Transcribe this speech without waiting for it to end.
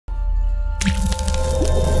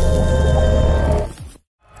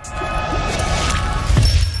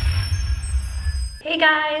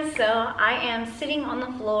So I am sitting on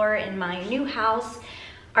the floor in my new house.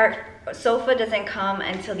 Our sofa doesn't come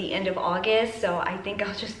until the end of August, so I think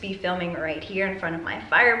I'll just be filming right here in front of my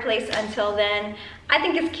fireplace until then. I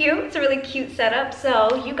think it's cute. It's a really cute setup.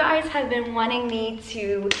 So you guys have been wanting me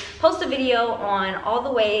to post a video on all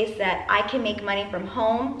the ways that I can make money from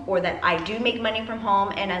home, or that I do make money from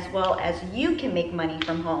home, and as well as you can make money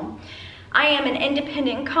from home. I am an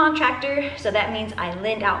independent contractor, so that means I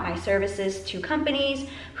lend out my services to companies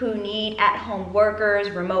who need at-home workers,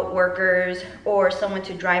 remote workers, or someone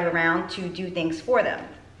to drive around to do things for them.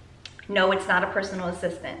 No, it's not a personal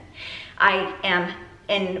assistant. I am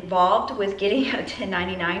involved with getting a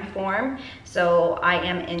 1099 form, so I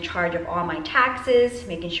am in charge of all my taxes,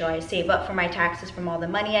 making sure I save up for my taxes from all the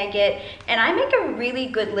money I get, and I make a really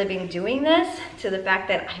good living doing this, to the fact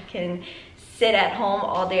that I can sit at home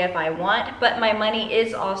all day if I want, but my money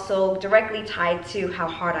is also directly tied to how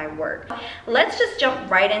hard I work. Let's just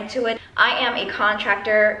jump right into it. I am a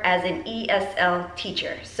contractor as an ESL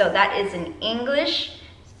teacher. So that is an English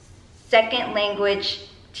second language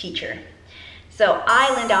teacher. So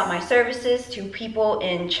I lend out my services to people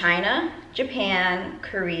in China, Japan,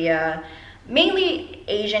 Korea, mainly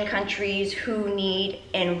Asian countries who need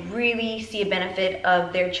and really see a benefit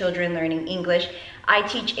of their children learning English. I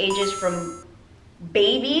teach ages from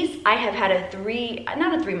babies. I have had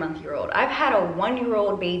not a 3-month-old, I've had a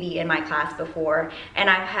 1-year-old baby in my class before, and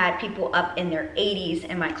I've had people up in their 80s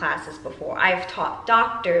in my classes before. I've taught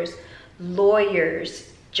doctors,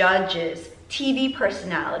 lawyers, judges, TV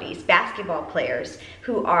personalities, basketball players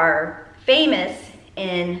who are famous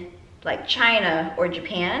in like China or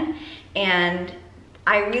Japan, and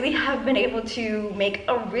I really have been able to make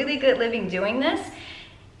a really good living doing this.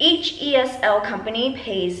 Each ESL company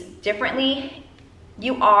pays differently.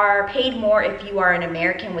 You are paid more if you are an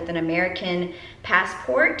American with an American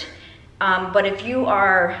passport. But if you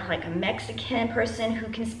are like a Mexican person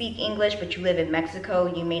who can speak English, but you live in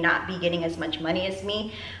Mexico, you may not be getting as much money as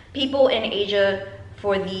me. People in Asia,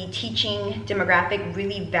 for the teaching demographic,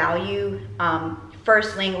 really value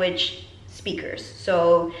first language speakers.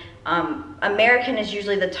 So American is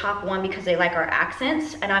usually the top one because they like our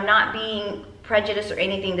accents, and I'm not being prejudiced or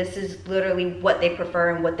anything. This is literally what they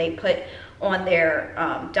prefer and what they put on their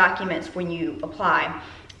documents when you apply.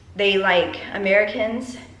 They like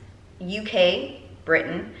Americans, UK,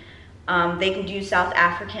 Britain. They can do South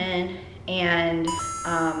African and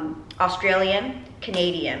Australian,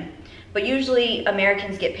 Canadian. But usually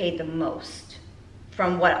Americans get paid the most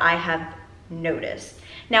from what I have noticed.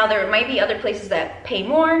 Now there might be other places that pay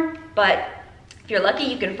more, but if you're lucky,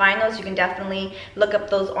 you can find those. You can definitely look up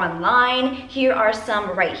those online. Here are some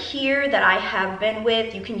right here that I have been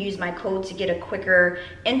with. You can use my code to get a quicker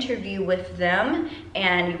interview with them,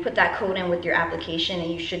 and you put that code in with your application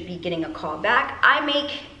and you should be getting a call back. I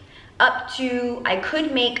make I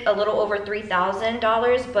could make a little over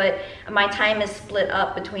 $3,000, but my time is split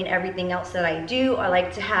up between everything else that I do. I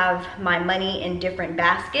like to have my money in different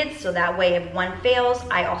baskets, so that way if one fails,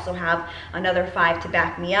 I also have another 5 to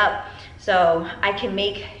back me up. So I can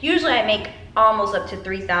make, usually I make almost up to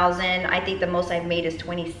 $3,000. I think the most I've made is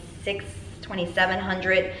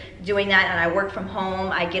 $2,700 doing that, and I work from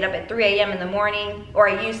home. I get up at 3 a.m. in the morning, or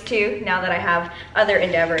I used to. Now that I have other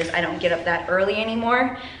endeavors, I don't get up that early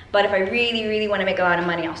anymore. But if I really want to make a lot of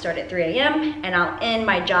money, I'll start at 3 a.m. and I'll end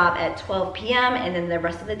my job at 12 p.m. and then the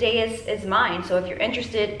rest of the day is mine. So if you're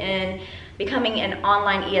interested in becoming an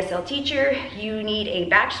online ESL teacher, you need a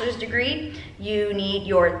bachelor's degree, you need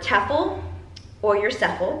your TEFL or your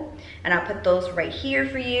CEFL, and I'll put those right here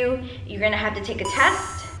for you. You're gonna have to take a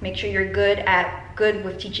test. Make sure you're good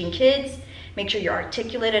with teaching kids. Make sure you're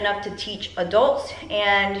articulate enough to teach adults,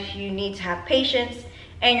 and you need to have patience,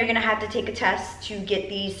 and you're gonna have to take a test to get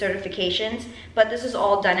these certifications, but this is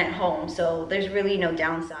all done at home, so there's really no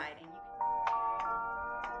downside.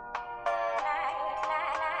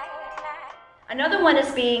 Another one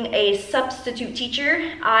is being a substitute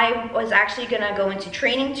teacher. I was actually gonna go into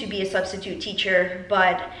training to be a substitute teacher,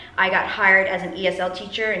 but I got hired as an ESL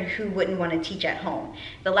teacher, and who wouldn't want to teach at home?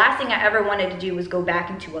 The last thing I ever wanted to do was go back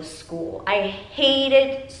into a school. I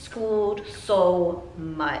hated school so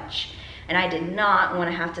much, and I did not want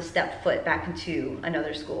to have to step foot back into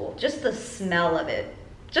another school. Just the smell of it.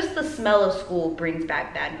 Just the smell of school brings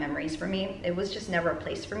back bad memories for me. It was just never a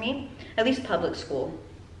place for me, at least public school.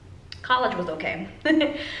 College was okay.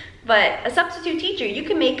 But a substitute teacher, you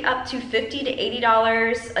can make up to $50 to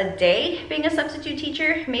 $80 a day being a substitute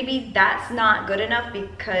teacher. Maybe that's not good enough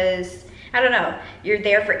because, I don't know, you're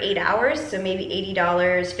there for 8 hours, so maybe $80,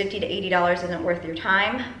 $50 to $80 isn't worth your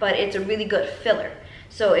time, but it's a really good filler.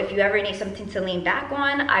 So if you ever need something to lean back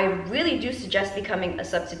on, I really do suggest becoming a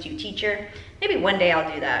substitute teacher. Maybe one day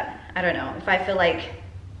I'll do that. I don't know, if I feel like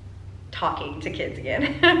talking to kids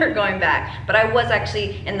again or going back. But I was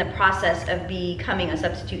actually in the process of becoming a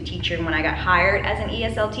substitute teacher when I got hired as an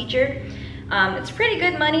ESL teacher. It's pretty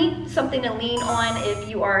good money, something to lean on if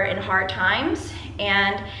you are in hard times.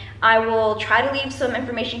 And I will try to leave some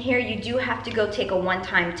information here. You do have to go take a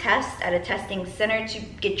one-time test at a testing center to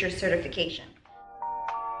get your certification.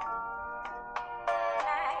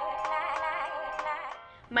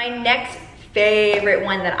 My next favorite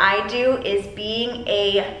one that I do is being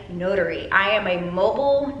a notary. I am a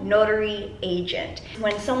mobile notary agent.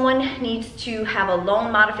 When someone needs to have a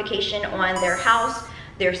loan modification on their house,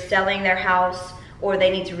 they're selling their house, or they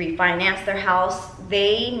need to refinance their house,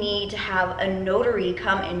 they need to have a notary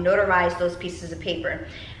come and notarize those pieces of paper.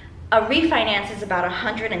 A refinance is about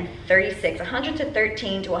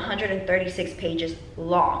 113 to 136 pages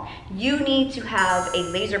long. You need to have a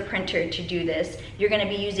laser printer to do this. You're gonna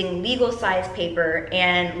be using legal size paper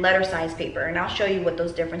and letter size paper, and I'll show you what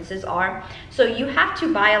those differences are. So you have to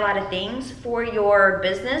buy a lot of things for your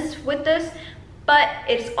business with this, but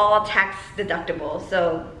it's all tax deductible.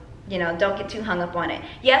 So, you know, don't get too hung up on it.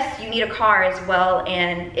 Yes, you need a car as well,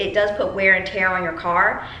 and it does put wear and tear on your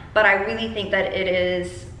car, but I really think that it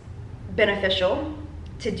is beneficial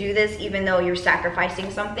to do this even though you're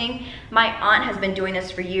sacrificing something. My aunt has been doing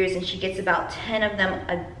this for years and she gets about 10 of them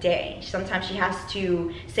a day. Sometimes she has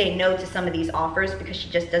to say no to some of these offers because she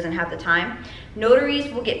just doesn't have the time.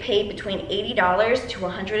 Notaries will get paid between $80 to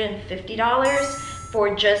 $150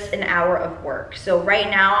 for just an hour of work. So right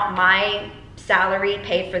now, my salary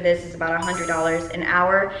pay for this is about $100 an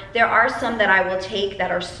hour. There are some that I will take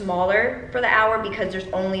that are smaller for the hour because there's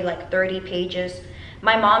only like 30 pages.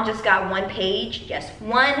 My mom just got one page, yes,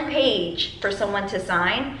 one page for someone to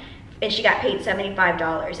sign, and she got paid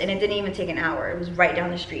 $75, and it didn't even take an hour. It was right down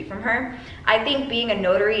the street from her. I think being a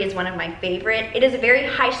notary is one of my favorite. It is a very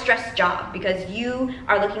high stress job because you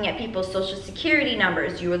are looking at people's social security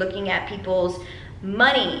numbers, you are looking at people's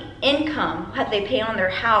money, income, what they pay on their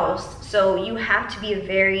house. So you have to be a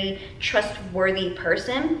very trustworthy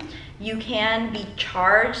person. You can be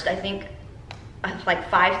charged, I think, like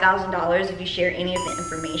 $5,000 if you share any of the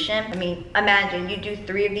information. I mean, imagine you do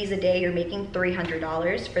 3 of these a day, you're making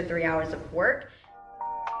 $300 for 3 hours of work.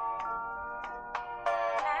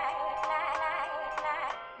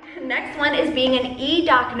 Next one is being an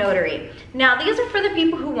e-doc notary. Now, these are for the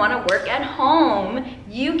people who want to work at home.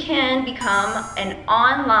 You can become an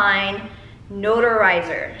online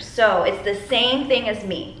notarizer. So it's the same thing as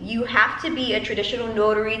me. You have to be a traditional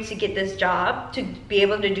notary to get this job, to be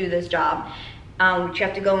able to do this job. You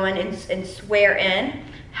have to go in and swear in.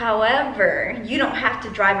 However, you don't have to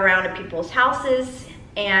drive around to people's houses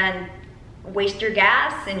and waste your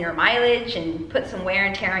gas and your mileage and put some wear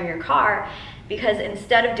and tear on your car, because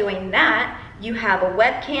instead of doing that, you have a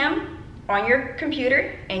webcam on your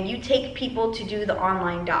computer and you take people to do the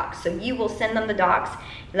online docs. So you will send them the docs,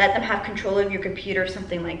 let them have control of your computer,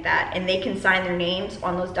 something like that, and they can sign their names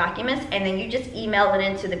on those documents, and then you just email it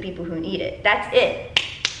in to the people who need it. That's it.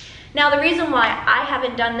 Now, the reason why I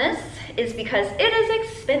haven't done this is because it is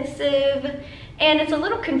expensive and it's a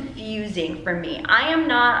little confusing for me. I am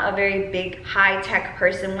not a very big high-tech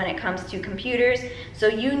person when it comes to computers, so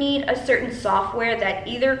you need a certain software that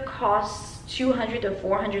either costs $200 to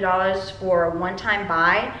 $400 for a one-time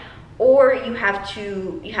buy, or you have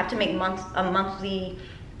to make a monthly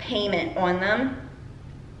payment on them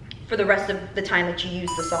for the rest of the time that you use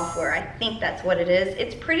the software. I think that's what it is.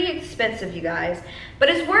 It's pretty expensive, you guys, but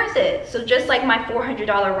it's worth it. So just like my $400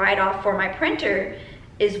 write-off for my printer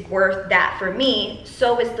is worth that for me,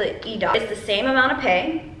 so is the e-doc. It's the same amount of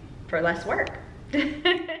pay for less work.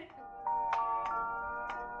 Okay,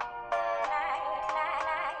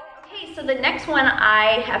 so the next one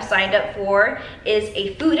I have signed up for is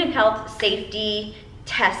a food and health safety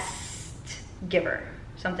test giver.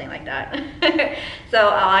 Something like that. So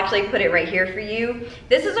I'll actually put it right here for you.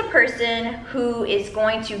 This is a person who is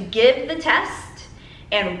going to give the test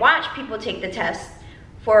and watch people take the test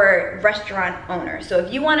for restaurant owners. So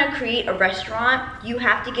if you want to create a restaurant, you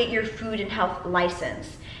have to get your food and health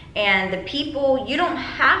license. And the people, you don't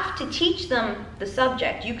have to teach them the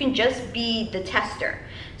subject. You can just be the tester.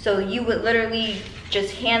 So you would literally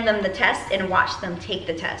just hand them the test and watch them take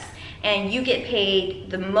the test. And you get paid,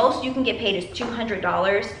 the most you can get paid is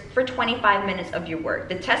 $200 for 25 minutes of your work.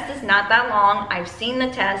 The test is not that long. I've seen the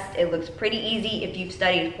test. It looks pretty easy if you've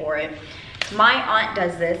studied for it. My aunt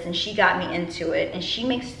does this and she got me into it, and she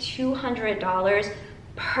makes $200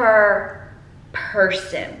 per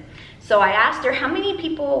person. So I asked her, how many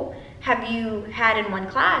people have you had in one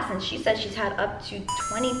class? And she said she's had up to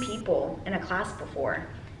 20 people in a class before.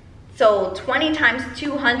 So 20 times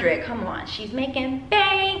 200, come on, she's making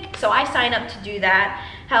bank. So I signed up to do that.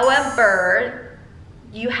 However,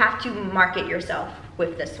 you have to market yourself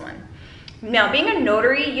with this one. Now, being a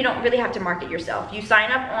notary, you don't really have to market yourself. You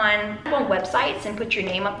sign up on websites and put your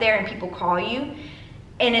name up there and people call you.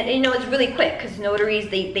 And it's really quick because notaries,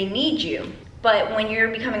 they need you. But when you're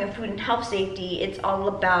becoming a food and health safety, it's all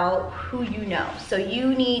about who you know. So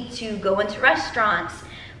you need to go into restaurants,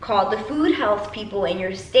 call the food health people in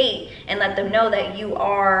your state and let them know that you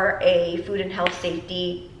are a food and health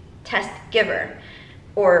safety test giver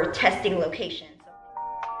or testing location.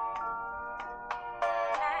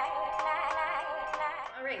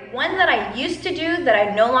 All right, one that I used to do that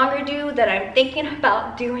I no longer do that I'm thinking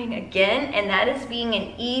about doing again, and that is being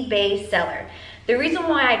an eBay seller. The reason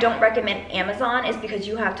why I don't recommend Amazon is because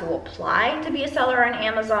you have to apply to be a seller on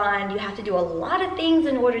Amazon. You have to do a lot of things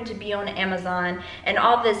in order to be on Amazon, and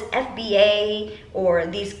all this FBA or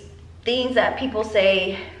these things that people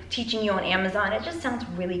say teaching you on Amazon, it just sounds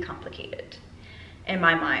really complicated in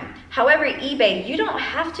my mind. However, eBay, you don't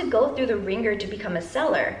have to go through the ringer to become a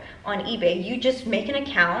seller on eBay. You just make an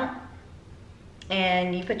account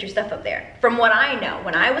and you put your stuff up there. From what I know,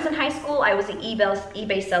 when I was in high school, I was an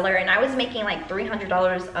eBay seller, and I was making like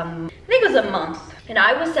 $300 I think it was a month, and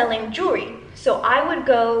I was selling jewelry. So I would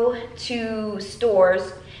go to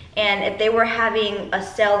stores, and if they were having a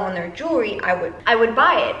sale on their jewelry, I would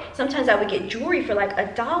buy it. Sometimes I would get jewelry for like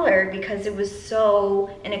 $1 because it was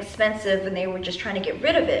so inexpensive and they were just trying to get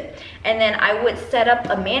rid of it. And then I would set up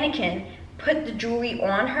a mannequin, put the jewelry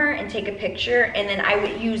on her and take a picture, and then I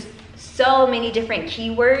would use so many different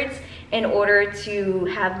keywords in order to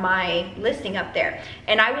have my listing up there.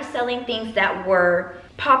 And I was selling things that were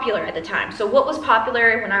popular at the time. So what was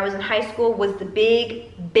popular when I was in high school was the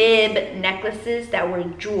big bib necklaces that were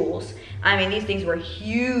jewels. I mean, these things were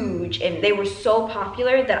huge, and they were so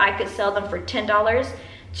popular that I could sell them for $10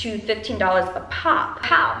 to $15 a pop.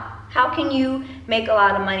 How can you make a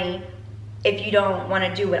lot of money if you don't want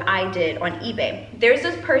to do what I did on eBay? There's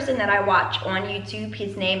this person that I watch on YouTube.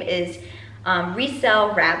 His name is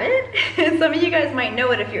Resell Rabbit. Some of you guys might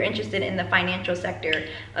know it if you're interested in the financial sector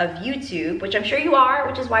of YouTube, which I'm sure you are,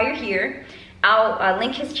 which is why you're here. I'll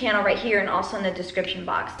link his channel right here and also in the description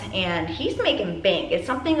box. And he's making bank. It's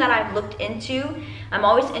something that I've looked into. I'm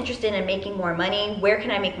always interested in making more money. Where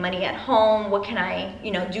can I make money at home? What can I,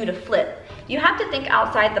 do to flip? You have to think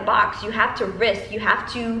outside the box. You have to risk. You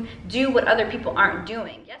have to do what other people aren't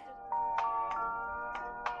doing. Yes.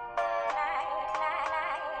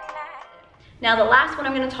 Now, the last one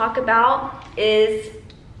I'm going to talk about is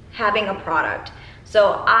having a product.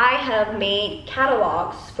 So I have made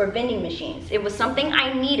catalogs for vending machines. It was something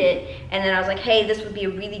I needed, and then I was like, hey, this would be a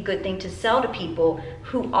really good thing to sell to people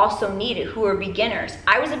who also need it, who are beginners.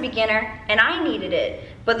 I was a beginner and I needed it,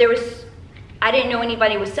 but I didn't know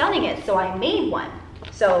anybody was selling it, so I made one.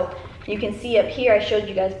 So you can see up here, I showed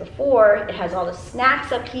you guys before, it has all the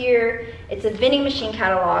snacks up here. It's a vending machine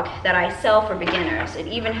catalog that I sell for beginners. It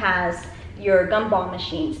even has your gumball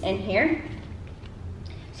machines in here.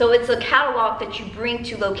 So it's a catalog that you bring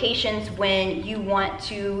to locations when you want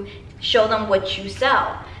to show them what you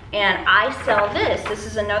sell. And I sell this. This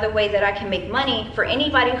is another way that I can make money for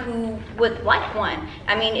anybody who would like one.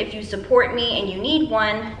 I mean, if you support me and you need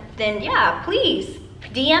one, then yeah, please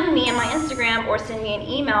DM me on my Instagram or send me an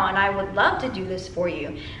email, and I would love to do this for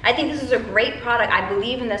you. I think this is a great product. I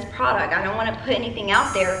believe in this product. I don't want to put anything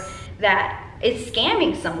out there that is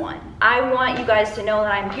scamming someone. I want you guys to know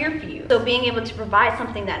that I'm here for you. So being able to provide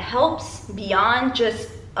something that helps beyond just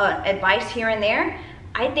advice here and there,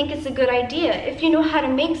 I think it's a good idea. If you know how to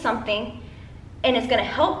make something and it's gonna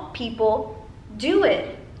help people, do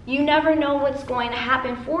it. You never know what's going to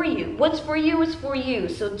happen for you. What's for you is for you.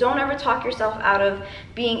 So don't ever talk yourself out of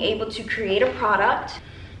being able to create a product.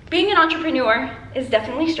 Being an entrepreneur is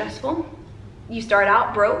definitely stressful. You start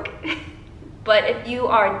out broke, but if you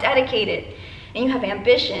are dedicated and you have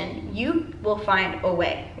ambition, you will find a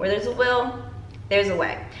way. Where there's a will, there's a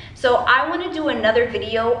way. So I want to do another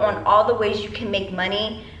video on all the ways you can make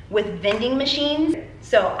money with vending machines.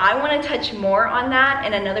 So I want to touch more on that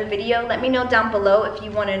in another video. Let me know down below if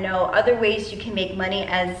you want to know other ways you can make money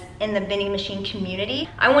as in the vending machine community.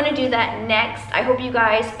 I want to do that next. I hope you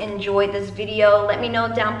guys enjoyed this video. Let me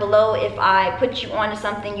know down below if I put you onto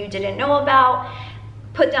something you didn't know about.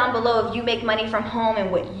 Put down below if you make money from home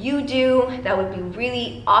and what you do. That would be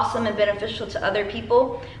really awesome and beneficial to other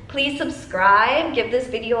people. Please subscribe, give this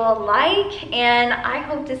video a like, and I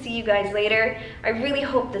hope to see you guys later. I really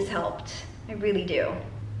hope this helped. I really do.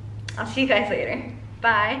 I'll see you guys later.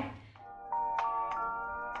 Bye.